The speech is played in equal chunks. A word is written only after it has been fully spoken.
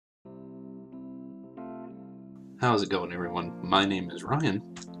How's it going, everyone? My name is Ryan.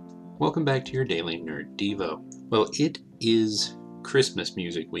 Welcome back to your Daily Nerd Devo. Well, it is Christmas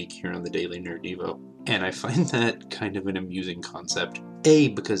Music Week here on the Daily Nerd Devo, and I find that kind of an amusing concept. A,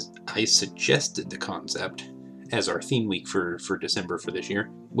 because I suggested the concept as our theme week for December for this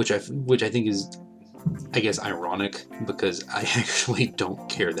year, which I think is, I guess, ironic, because I actually don't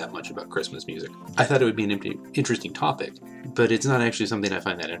care that much about Christmas music. I thought it would be an interesting topic, but it's not actually something I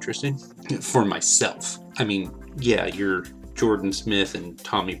find that interesting for myself. I mean, yeah, your Jordan Smith and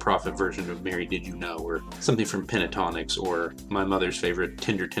Tommy Prophet version of Mary Did You Know, or something from Pentatonics, or my mother's favorite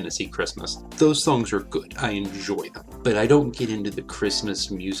Tender Tennessee Christmas. Those songs are good. I enjoy them. But I don't get into the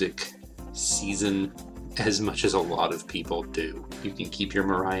Christmas music season as much as a lot of people do. You can keep your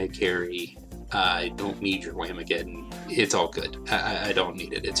Mariah Carey. I don't need your Whamageddon. It's all good. I don't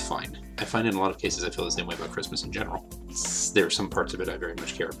need it. It's fine. I find in a lot of cases I feel the same way about Christmas in general. There are some parts of it I very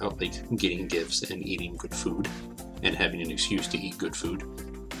much care about, like getting gifts and eating good food and having an excuse to eat good food.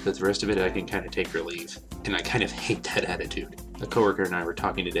 But the rest of it I can kind of take or leave. And I kind of hate that attitude. A coworker and I were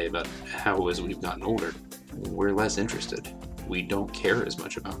talking today about how as we've gotten older, we're less interested. We don't care as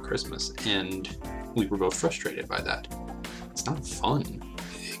much about Christmas, and we were both frustrated by that. It's not fun.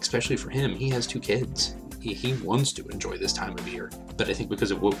 Especially for him, he has 2 kids. He wants to enjoy this time of year. But I think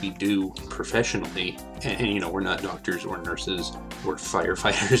because of what we do professionally, and we're not doctors or nurses or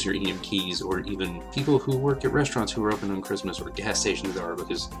firefighters or EMTs or even people who work at restaurants who are open on Christmas or gas stations that are,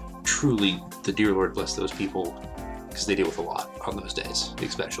 because truly the dear Lord bless those people, because they deal with a lot on those days,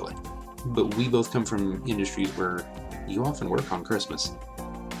 especially. But we both come from industries where you often work on Christmas.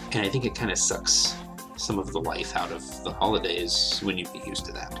 And I think it kind of sucks some of the life out of the holidays when you get used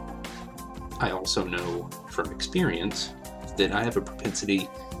to that. I also know from experience that I have a propensity,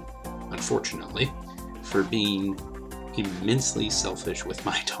 unfortunately, for being immensely selfish with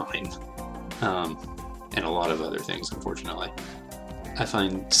my time, and a lot of other things, unfortunately. I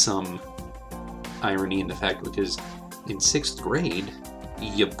find some irony in the fact because in 6th grade,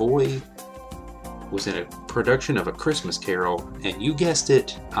 your boy was in a production of A Christmas Carol, and you guessed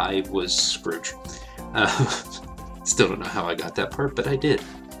it, I was Scrooge. Still don't know how I got that part, but I did.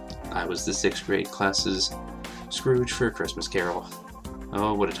 I was the 6th grade class's Scrooge for A Christmas Carol.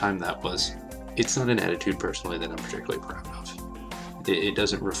 Oh, what a time that was. It's not an attitude personally that I'm particularly proud of. It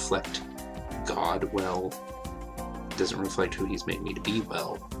doesn't reflect God well. It doesn't reflect who He's made me to be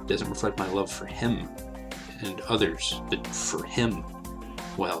well. It doesn't reflect my love for Him and others, but for Him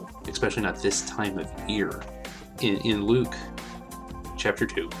well, especially not this time of year. In Luke chapter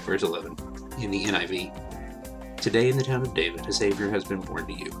 2, verse 11, in the NIV, "Today in the town of David, a Savior has been born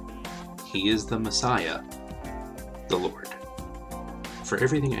to you. He is the Messiah, the Lord." For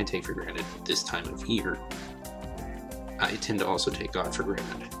everything I take for granted this time of year, I tend to also take God for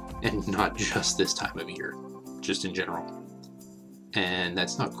granted. And not just this time of year, just in general. And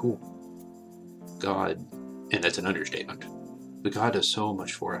that's not cool. God, and that's an understatement, but God does so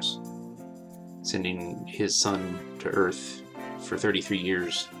much for us. Sending His Son to earth for 33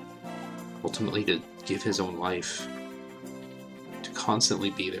 years, ultimately to give His own life, to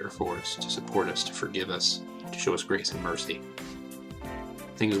constantly be there for us, to support us, to forgive us, to show us grace and mercy.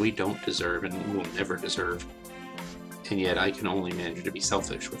 Things we don't deserve and will never deserve. And yet I can only manage to be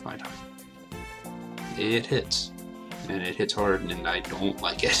selfish with my time. It hits. And it hits hard, and I don't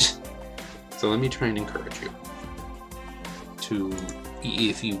like it. So let me try and encourage you to,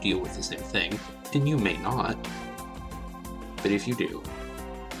 if you deal with the same thing, and you may not, but if you do,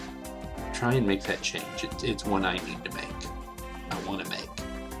 try and make that change. It's one I need to make. I want to make.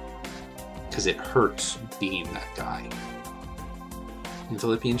 Because it hurts being that guy. In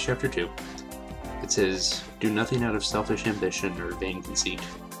Philippians chapter 2, it says, "Do nothing out of selfish ambition or vain conceit.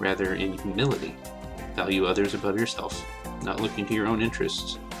 Rather, in humility, value others above yourself, not looking to your own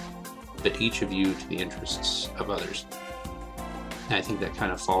interests, but each of you to the interests of others." And I think that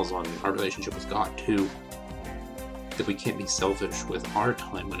kind of falls on our relationship with God, too. That we can't be selfish with our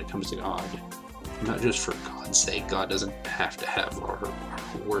time when it comes to God. Not just for God's sake. God doesn't have to have our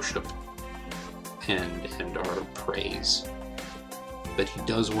worship and our praise. But He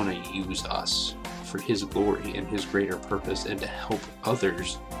does want to use us for His glory and His greater purpose, and to help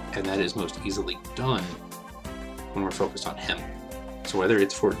others, and that is most easily done when we're focused on Him. So whether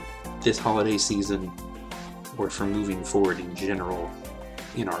it's for this holiday season or for moving forward in general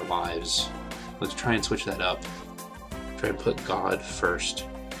in our lives, let's try and switch that up. Try to put God first,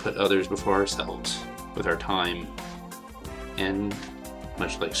 put others before ourselves with our time, and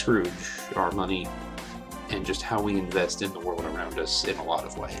much like Scrooge, our money, and just how we invest in the world around us in a lot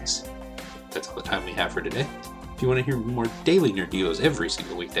of ways. That's all the time we have for today. If you want to hear more daily Nerd Devos every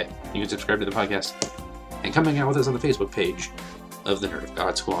single weekday, you can subscribe to the podcast. and come hang out with us on the Facebook page of the Nerd of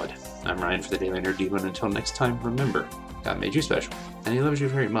God Squad. I'm Ryan for the Daily Nerd Devo, and until next time, remember, God made you special, and He loves you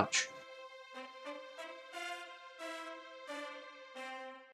very much.